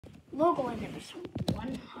Logoland episode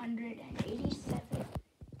 187.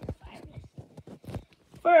 Virus.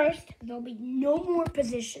 First, there'll be no more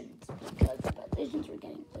positions because the positions are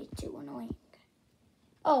getting way too annoying.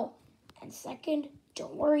 Oh, and second,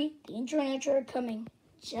 don't worry, the internet are coming.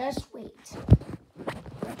 Just wait.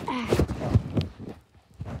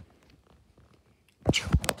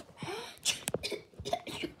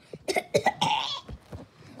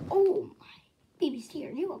 Oh my, BBC,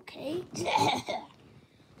 are you okay? I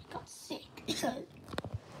got sick.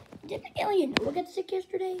 Didn't Alien Noah get sick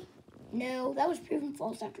yesterday? No, that was proven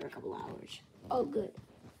false after a couple hours. Oh, good.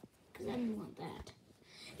 Because I didn't want that.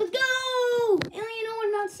 Let's go! Alien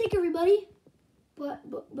Noah not sick, everybody. But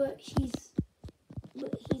he's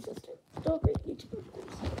still a great YouTuber, of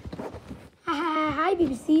course. Hi,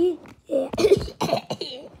 BBC. Yeah.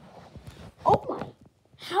 Oh my.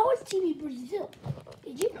 How is TV Brazil?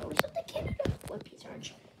 Did you notice that the Canada webpiece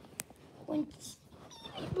aren't? When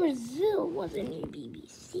TV Brazil wasn't in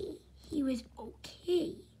BBC, he was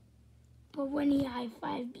okay. But when he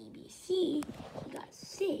high-fived BBC, he got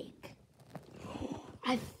sick.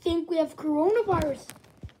 I think we have coronavirus.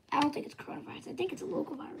 I don't think it's coronavirus. I think it's a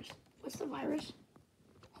local virus. What's the virus?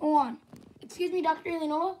 Hold on. Excuse me, Dr.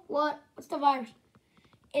 Eleanor. What? What's the virus?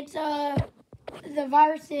 It's, the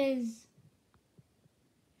virus is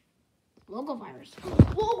local virus.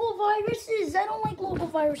 Local viruses! I don't like local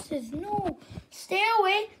viruses. No. Stay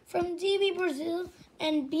away from TV Brazil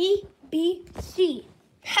and BBC.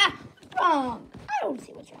 Ha! Wrong. I don't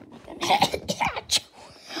see what's wrong with them.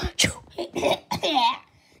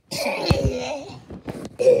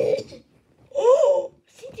 Oh,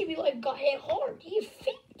 CTV Live got hit hard. He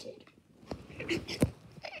fainted.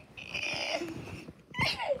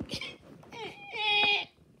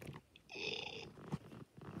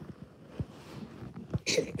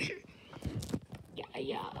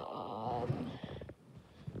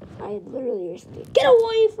 I literally just get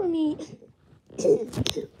away from me.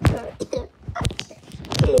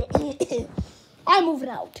 I'm moving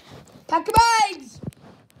out. Pack your bags.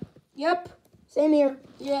 Yep. Same here.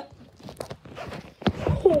 Yep.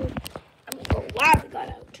 I'm so glad we got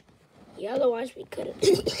out. Yeah, otherwise we couldn't.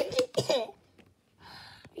 Are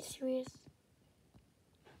you serious?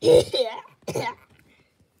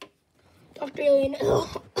 Dr. Alien.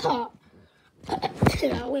 We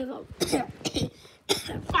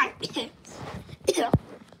have 5 minutes.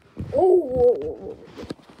 Oh.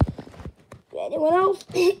 Anyone else?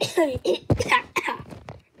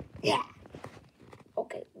 Yeah.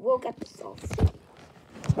 Okay, we'll get this solved soon.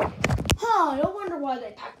 Huh, no wonder why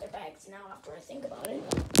they packed their bags now after I think about it.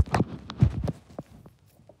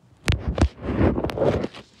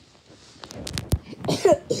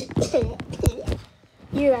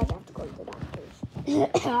 You guys have to go to the doctors.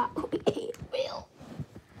 Will.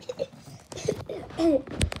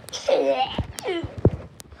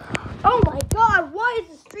 Oh my god, why is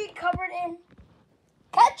the street covered in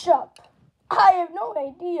ketchup? I have no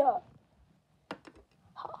idea.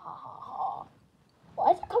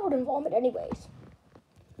 Why is it covered in vomit anyways?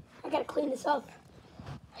 I gotta clean this up.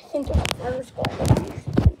 I think there's a virus going on.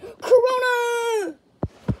 Corona!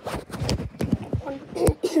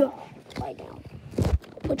 Lie down.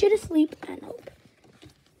 I'll put you to sleep and hope.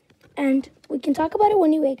 And we can talk about it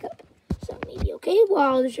when you wake up. So maybe okay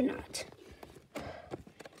while others are not.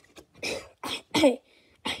 I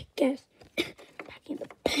guess back in the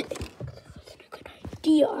bed wasn't a good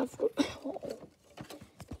idea after all.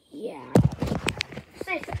 Yeah.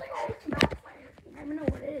 Say something always backfire. You never know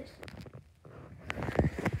what it is.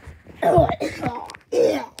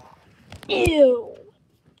 Ew.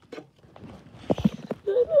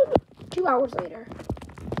 2 hours later.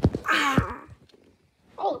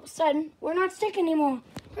 All of a sudden, we're not sick anymore.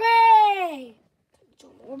 Hooray! Do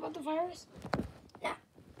you know more about the virus? Nah.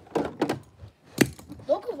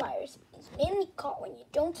 Local virus is mainly caught when you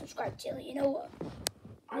don't subscribe to it. You know what?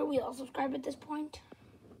 Aren't we all subscribed at this point?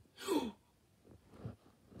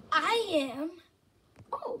 I am.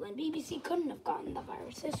 Oh, then BBC couldn't have gotten the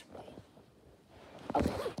virus this way.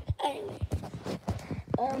 Okay, anyway.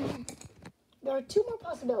 There are 2 more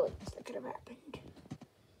possibilities that could have happened.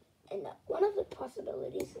 And one of the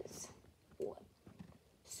possibilities is what?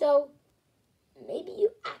 So, maybe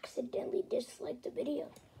you accidentally disliked the video.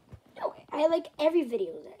 No, I like every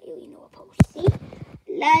video that Alien Noah posts. See?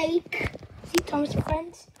 Like. See Thomas and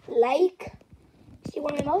Friends? Like. See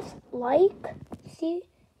one of my mouths? Like. See?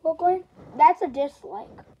 Logoland? That's a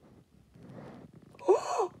dislike.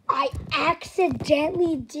 I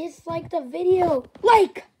accidentally disliked the video.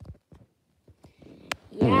 Like.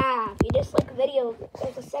 Yeah, if you dislike a video,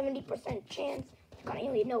 there's a 70% chance. I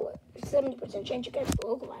can't really know it. There's a 70% chance you get the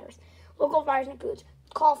local virus. Local virus includes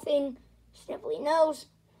coughing, sniffly nose,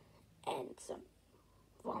 and some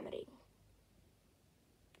vomiting.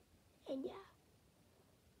 And yeah,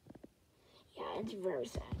 it's very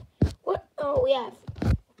sad. What? Oh, yeah.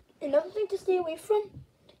 Another thing to stay away from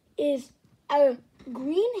is a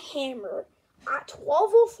green hammer at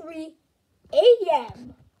 12:03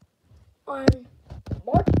 a.m. on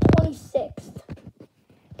March 26th.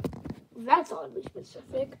 That's oddly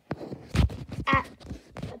specific. At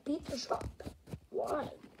a pizza shop. Why?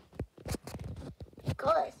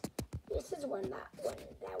 Because this is when that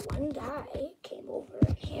one guy came over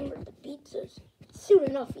and hammered the pizzas. Soon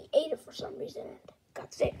enough, he ate it for some reason and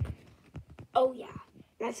got sick. Oh yeah,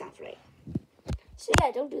 that sounds right. So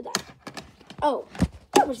yeah, don't do that. Oh,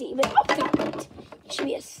 that was even up that late. You should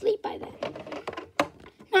be asleep by then.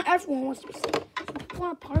 Not everyone wants to be asleep. Some people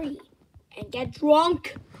want to party and get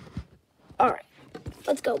drunk. All right,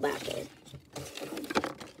 let's go back in.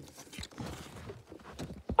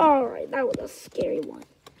 All right, that was a scary one.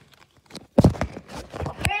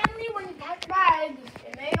 Apparently, when you pack bags,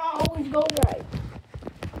 it may not always go right.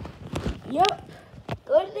 Yep.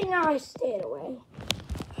 Good thing I stayed away.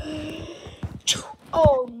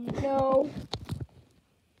 Oh no.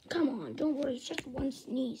 Come on, don't worry, it's just one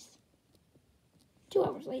sneeze. 2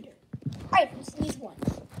 hours later, I haven't sneezed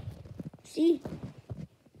once. See?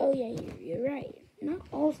 Oh yeah, you're right. Not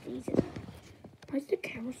all sneezes. Why's the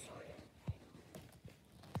camera so?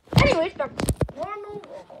 Anyways, back to normal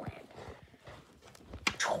Logoland.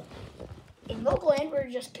 In Logoland, we're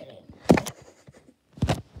just kidding.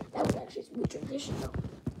 That was actually a smooth transition, though.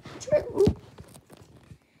 True.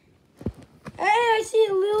 Hey, I see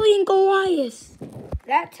a Lily and Goliath.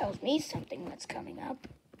 That tells me something that's coming up.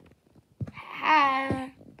 Ha!